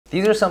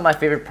These are some of my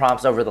favorite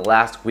prompts over the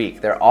last week.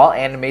 They're all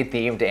anime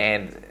themed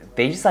and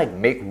they just like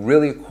make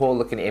really cool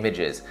looking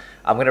images.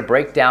 I'm gonna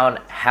break down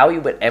how you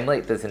would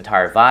emulate this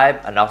entire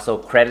vibe, and also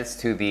credits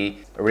to the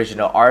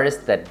original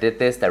artist that did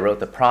this, that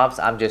wrote the prompts.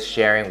 I'm just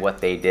sharing what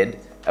they did.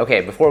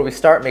 Okay, before we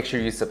start, make sure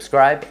you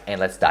subscribe and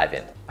let's dive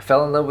in. I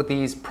fell in love with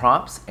these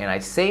prompts and I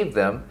saved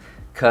them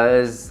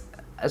because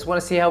I just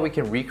wanna see how we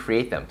can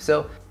recreate them.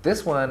 So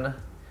this one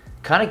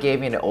kind of gave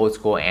me an old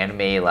school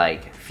anime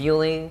like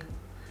feeling.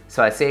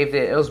 So I saved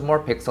it. It was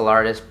more pixel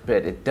artist,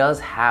 but it does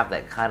have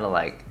that kind of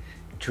like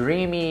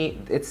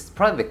dreamy, it's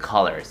probably the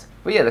colors.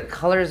 But yeah, the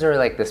colors are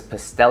like this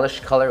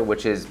pastelish color,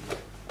 which is,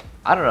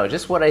 I don't know,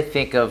 just what I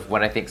think of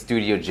when I think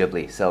Studio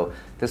Ghibli. So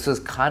this was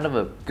kind of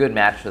a good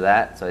match for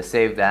that. So I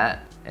saved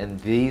that. And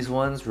these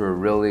ones were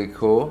really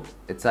cool.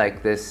 It's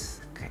like this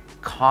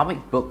comic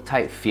book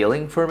type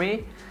feeling for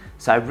me.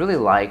 So I really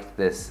liked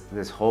this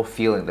whole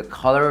feeling. The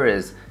color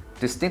is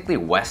distinctly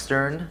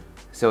Western.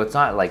 So it's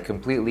not like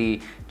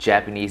completely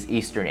Japanese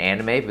Eastern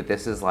anime, but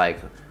this is like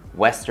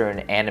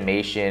Western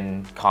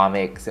animation,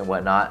 comics and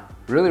whatnot.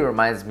 Really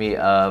reminds me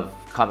of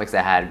comics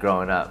I had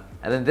growing up.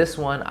 And then this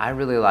one I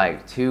really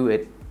like too.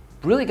 It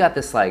really got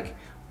this like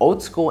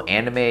old school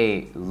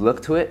anime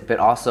look to it, but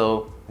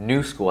also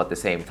new school at the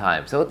same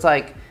time. So it's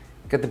like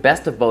got the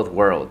best of both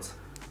worlds.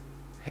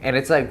 And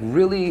it's like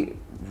really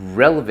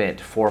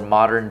relevant for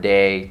modern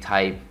day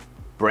type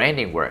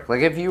branding work.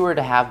 Like if you were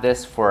to have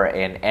this for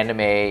an anime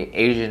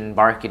Asian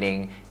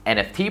marketing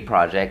NFT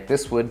project,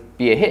 this would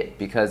be a hit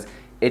because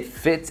it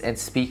fits and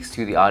speaks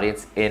to the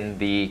audience in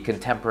the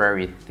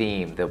contemporary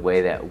theme, the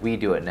way that we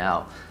do it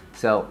now.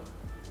 So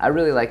I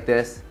really like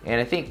this, and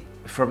I think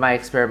for my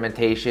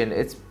experimentation,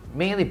 it's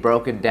mainly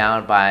broken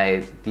down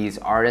by these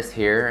artists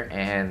here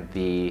and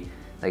the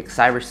like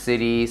Cyber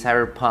City,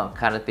 cyberpunk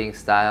kind of thing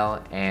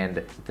style, and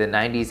the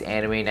 90s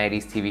anime,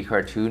 90s TV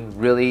cartoon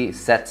really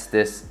sets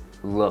this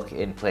look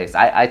in place.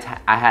 I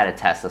had to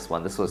test this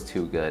one. This was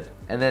too good.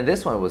 And then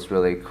this one was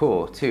really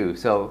cool too.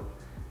 So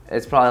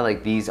it's probably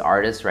like these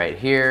artists right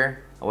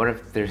here. I wonder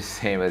if they're the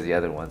same as the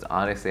other ones.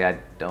 Honestly, I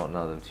don't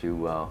know them too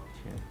well.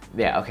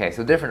 Yeah, okay,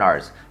 so different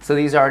artists. So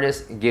these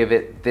artists give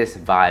it this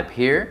vibe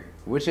here,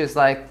 which is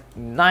like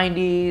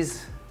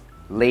 90s,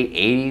 late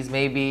 80s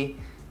maybe.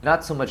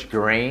 Not so much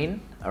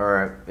grain,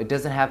 or it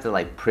doesn't have the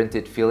like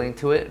printed feeling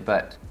to it,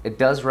 but it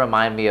does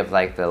remind me of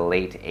like the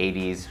late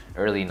 80s,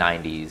 early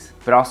 90s,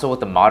 but also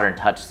with the modern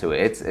touch to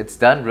it. It's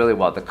done really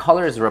well. The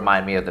colors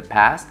remind me of the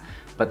past,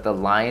 but the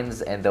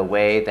lines and the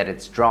way that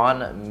it's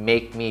drawn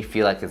make me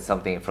feel like it's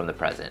something from the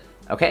present.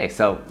 Okay,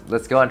 so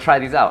let's go and try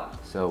these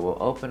out. So we'll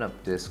open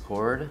up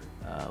Discord.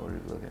 What are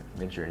we looking at?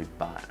 Midjourney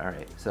bot. All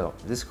right, so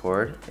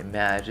Discord,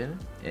 imagine,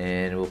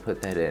 and we'll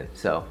put that in.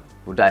 So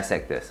we'll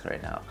dissect this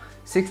right now.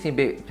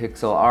 16-bit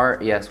pixel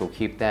art, yes, we'll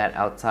keep that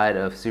outside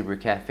of Super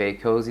Cafe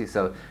Cozy.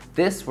 So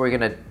this we're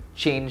gonna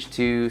change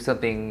to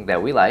something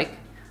that we like.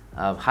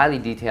 Highly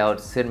detailed,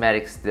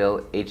 cinematic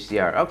still,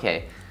 HDR.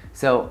 Okay,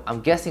 so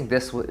I'm guessing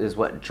this is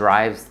what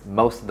drives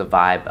most of the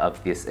vibe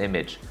of this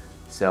image.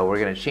 So we're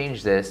gonna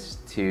change this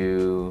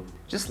to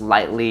just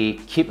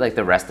lightly keep like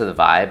the rest of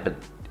the vibe, but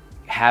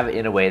have it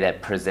in a way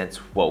that presents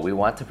what we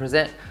want to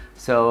present.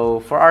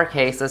 So for our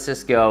case, let's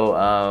just go,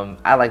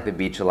 I like the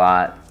beach a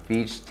lot.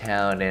 Beach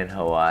town in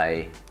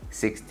Hawaii,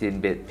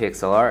 16-bit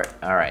pixel art.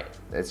 All right,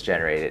 let's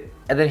generate it.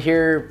 And then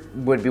here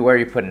would be where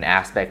you put an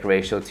aspect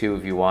ratio to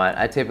if you want.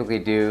 I typically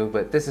do,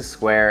 but this is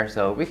square,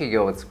 so we could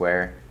go with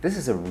square. This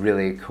is a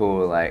really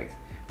cool, like,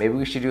 maybe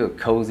we should do a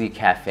cozy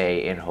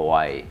cafe in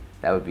Hawaii.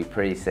 That would be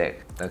pretty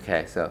sick.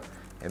 Okay, so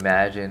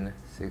imagine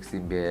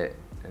 16-bit,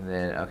 and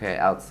then, okay,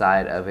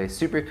 outside of a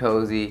super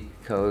cozy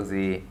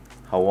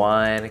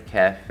Hawaiian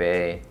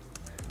cafe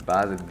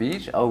by the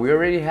beach. Oh, we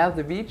already have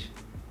the beach?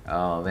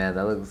 Oh man,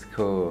 that looks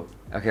cool.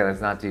 Okay, let's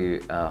not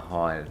do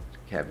Hawaiian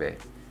cafe.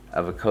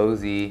 Of a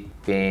cozy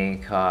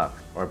Bangkok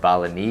or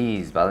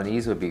Balinese.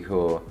 Balinese would be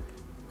cool.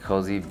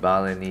 Cozy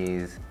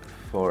Balinese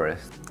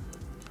forest.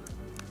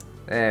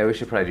 Eh, we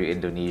should probably do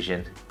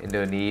Indonesian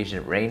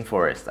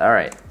rainforest. All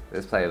right,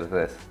 let's play with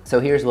this. So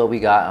here's what we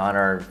got on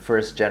our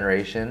first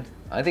generation.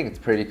 I think it's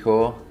pretty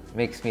cool.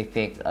 Makes me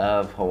think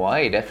of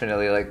Hawaii.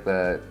 Definitely like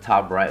the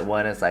top right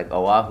one is like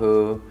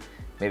Oahu.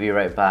 Maybe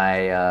right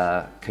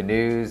by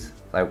canoes,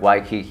 like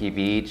Waikiki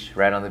Beach,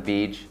 right on the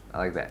beach. I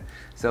like that.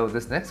 So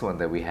this next one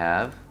that we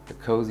have, the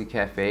cozy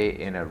cafe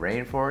in a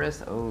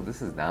rainforest. Oh,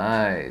 this is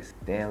nice.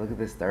 Damn, look at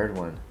this third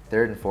one.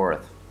 Third and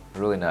fourth.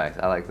 Really nice.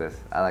 I like this.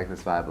 I like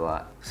this vibe a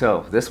lot.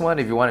 So this one,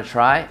 if you want to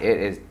try, it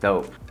is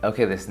dope.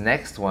 Okay, this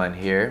next one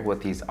here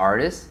with these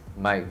artists,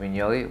 Mike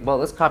Mignoli. Well,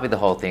 let's copy the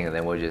whole thing and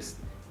then we'll just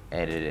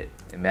edit it.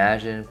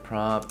 Imagine,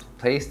 prompt,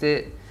 paste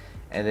it.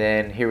 And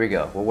then here we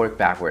go. We'll work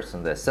backwards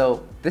from this.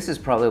 So this is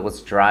probably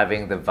what's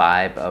driving the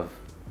vibe of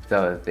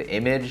the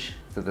image.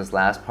 So this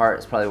last part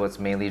is probably what's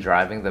mainly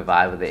driving the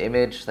vibe of the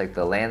image, like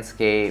the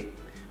landscape,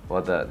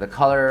 well, the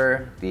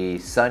color, the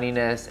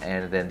sunniness,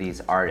 and then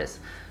these artists.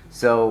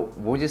 So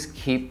we'll just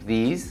keep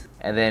these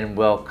and then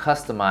we'll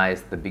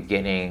customize the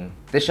beginning.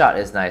 This shot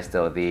is nice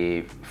though,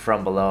 the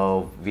from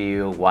below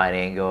view, wide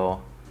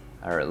angle.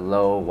 or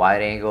low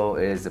wide angle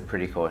is a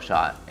pretty cool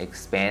shot.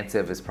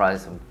 Expansive is probably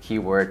some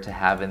keyword to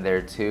have in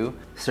there too.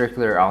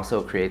 Circular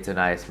also creates a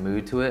nice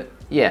mood to it.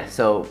 Yeah,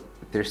 so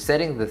they're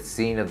setting the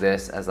scene of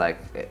this as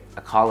like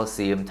a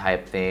Coliseum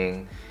type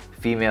thing,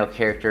 female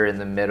character in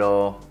the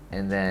middle,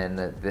 and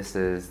then this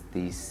is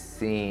the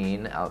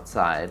scene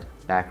outside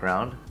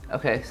background.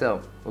 Okay,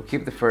 so we'll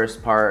keep the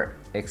first part.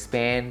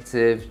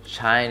 Expansive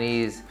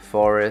Chinese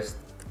forest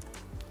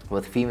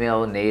with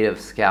female native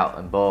scout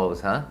and bows,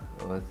 huh?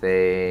 With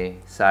a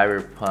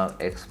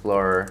cyberpunk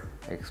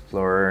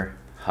explorer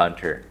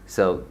hunter.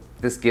 So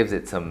this gives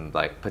it some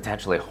like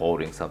potentially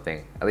holding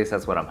something. At least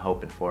that's what I'm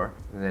hoping for.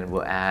 And then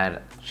we'll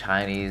add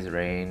Chinese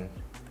rain,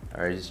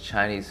 or just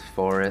Chinese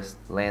forest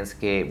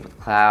landscape with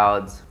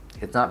clouds.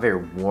 It's not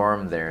very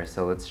warm there,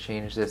 so let's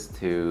change this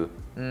to,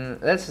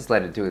 let's just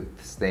let it do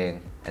its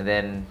thing. And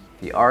then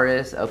the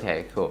artist,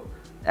 okay, cool.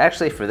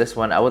 Actually for this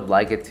one, I would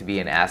like it to be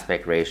an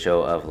aspect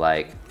ratio of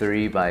like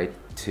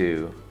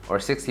 3:2 or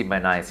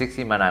 16:9.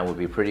 16:9 would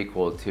be pretty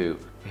cool too.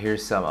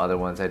 Here's some other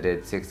ones I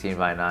did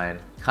 16:9,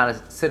 kind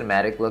of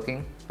cinematic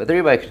looking, but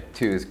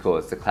 3:2 is cool.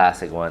 It's the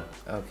classic one.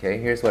 Okay,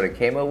 here's what it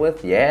came up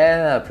with.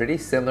 Yeah, pretty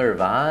similar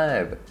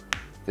vibe.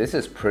 This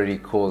is pretty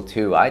cool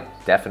too. I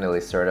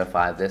definitely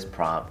certified this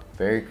prompt.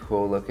 Very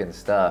cool looking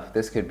stuff.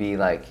 This could be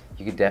like,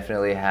 you could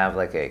definitely have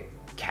like a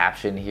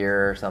caption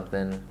here or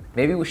something.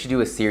 Maybe we should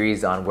do a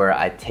series on where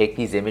I take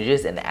these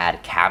images and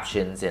add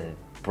captions and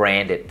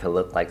brand it to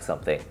look like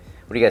something.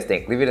 What do you guys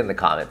think? Leave it in the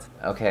comments.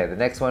 Okay, the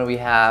next one we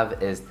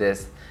have is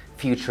this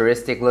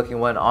futuristic looking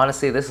one.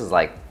 Honestly, this is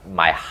like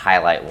my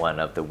highlight one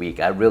of the week.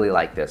 I really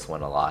like this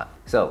one a lot.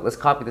 So let's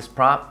copy this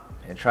prompt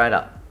and try it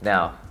out.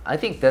 Now, I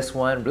think this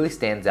one really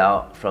stands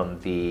out from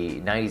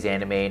the 90s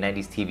anime,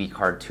 90s TV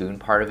cartoon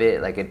part of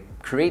it. Like it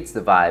creates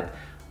the vibe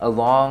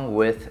along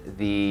with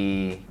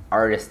the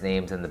artist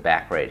names in the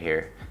back right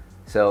here.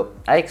 So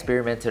I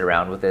experimented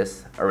around with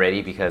this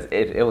already because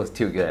it was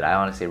too good. I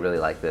honestly really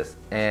like this.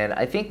 And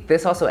I think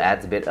this also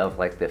adds a bit of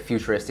like the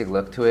futuristic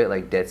look to it,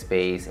 like Dead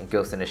Space and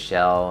Ghost in a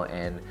Shell,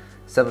 and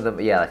some of them,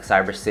 yeah, like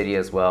Cyber City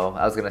as well.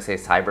 I was gonna say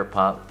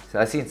cyberpunk. So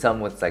I've seen some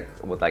with like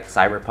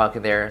cyberpunk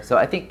in there. So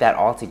I think that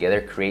all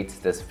together creates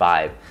this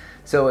vibe.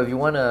 So if you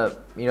wanna,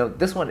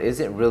 this one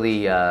isn't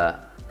really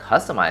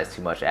customized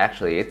too much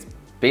actually. It's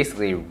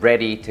basically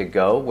ready to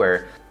go,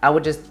 where I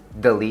would just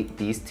delete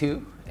these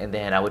two and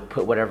then I would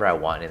put whatever I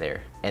want in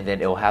there, and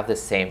then it will have the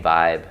same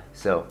vibe.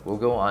 So we'll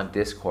go on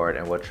Discord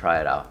and we'll try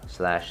it out.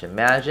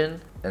 /imagine,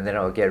 and then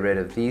I'll get rid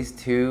of these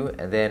two,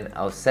 and then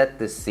I'll set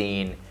the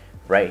scene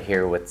right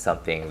here with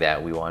something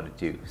that we want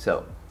to do.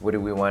 So what do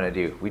we want to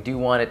do? We do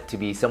want it to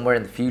be somewhere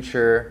in the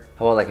future.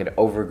 How about like an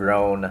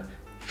overgrown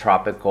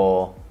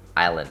tropical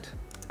island?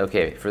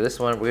 Okay, for this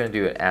one, we're gonna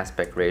do an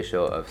aspect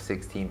ratio of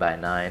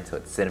 16:9, so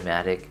it's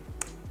cinematic,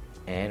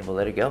 and we'll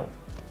let it go.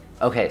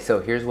 Okay, so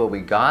here's what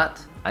we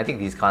got. I think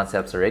these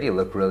concepts already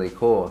look really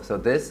cool. So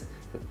this,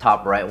 the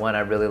top right one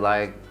I really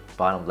like,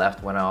 bottom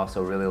left one I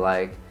also really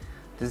like.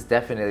 This is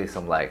definitely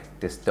some like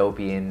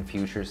dystopian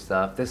future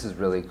stuff. This is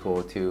really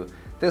cool too.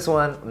 This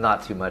one, I'm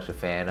not too much a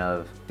fan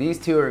of. These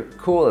two are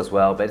cool as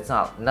well, but it's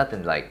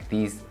nothing like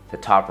these. The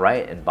top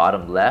right and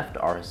bottom left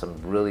are some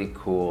really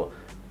cool,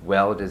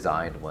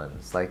 well-designed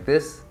ones. Like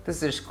this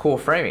is just cool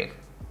framing.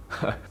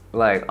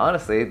 Like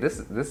honestly,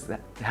 this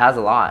has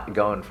a lot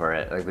going for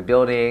it. Like the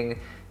building,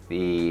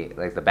 the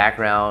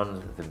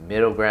background, the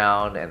middle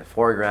ground, and the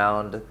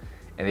foreground,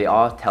 and they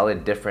all tell a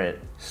different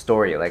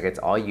story. Like it's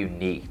all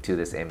unique to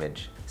this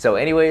image. So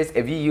anyways,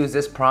 if you use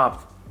this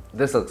prompt,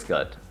 this looks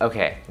good.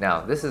 Okay, now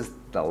this is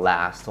the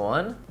last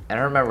one. And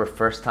I remember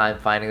first time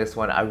finding this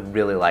one, I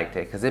really liked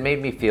it because it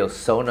made me feel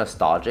so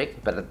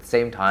nostalgic, but at the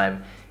same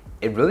time,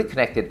 it really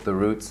connected the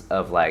roots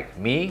of like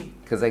me,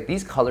 because like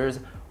these colors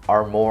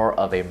are more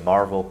of a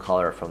Marvel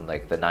color from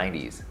like the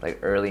 90s, like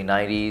early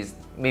 90s,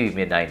 maybe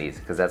mid 90s,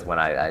 because that's when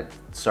I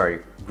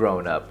started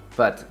growing up.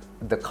 But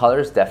the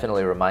colors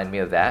definitely remind me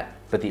of that,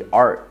 but the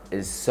art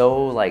is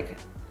so like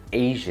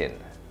Asian.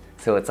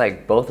 So it's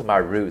like both of my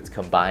roots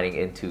combining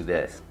into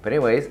this. But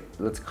anyways,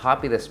 let's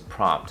copy this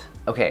prompt.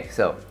 Okay,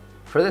 so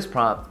for this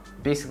prompt,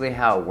 basically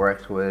how it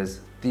worked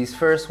was these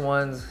first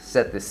ones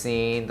set the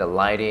scene, the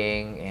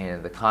lighting,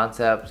 and the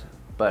concept,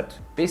 but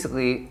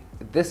basically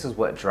this is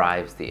what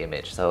drives the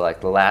image. So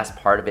like the last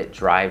part of it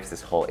drives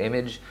this whole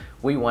image.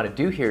 What you want to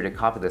do here to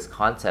copy this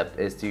concept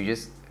is to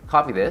just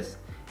copy this,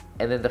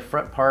 and then the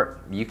front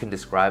part, you can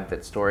describe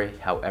that story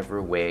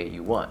however way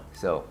you want.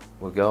 So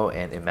we'll go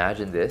and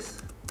imagine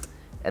this,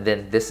 and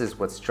then this is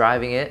what's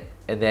driving it,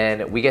 and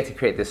then we get to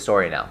create this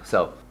story now.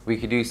 So we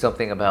could do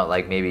something about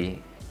like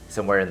maybe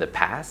somewhere in the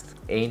past.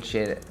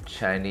 Ancient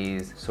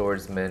Chinese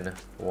swordsman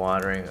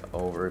wandering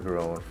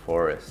overgrown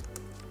forest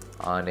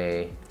on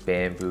a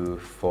bamboo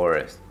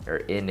forest, or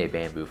in a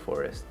bamboo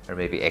forest, or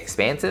maybe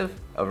expansive,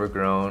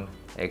 overgrown,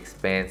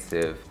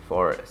 expansive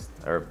forest,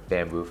 or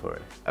bamboo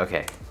forest.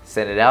 Okay,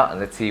 send it out and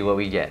let's see what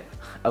we get.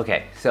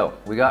 Okay, so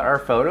we got our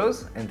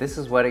photos and this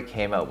is what it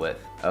came up with.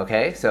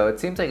 Okay, so it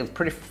seems like it's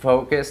pretty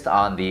focused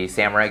on the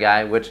samurai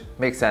guy, which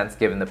makes sense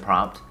given the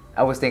prompt.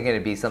 I was thinking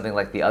it'd be something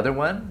like the other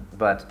one,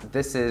 but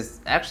this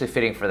is actually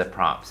fitting for the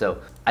prompt. So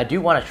I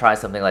do want to try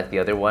something like the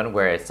other one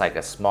where it's like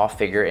a small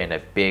figure in a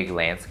big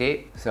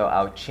landscape. So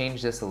I'll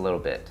change this a little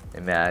bit.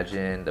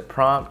 Imagine the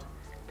prompt,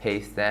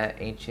 paste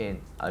that,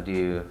 I'll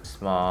do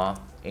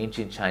small,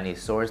 ancient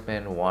Chinese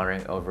swordsman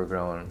wandering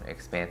overgrown,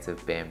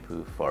 expansive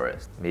bamboo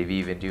forest. Maybe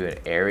even do an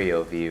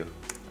aerial view.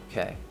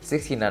 Okay,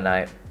 16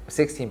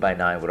 by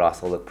 9 would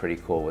also look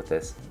pretty cool with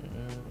this.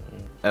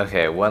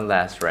 Okay, one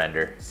last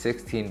render.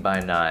 16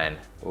 by 9.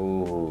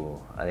 Ooh,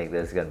 I think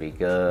this is gonna be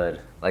good.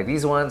 Like,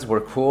 these ones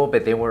were cool,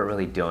 but they weren't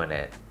really doing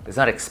it. It's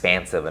not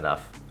expansive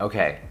enough.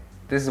 Okay,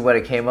 this is what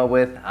I came up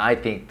with. I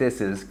think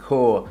this is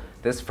cool.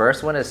 This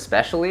first one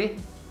especially,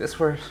 this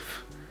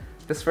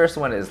first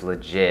one is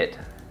legit.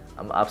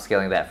 I'm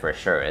upscaling that for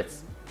sure.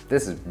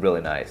 This is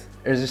really nice.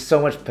 There's just so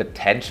much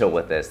potential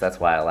with this. That's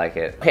why I like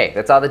it. Okay,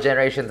 that's all the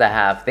generations I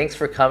have. Thanks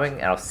for coming,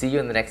 and I'll see you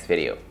in the next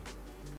video.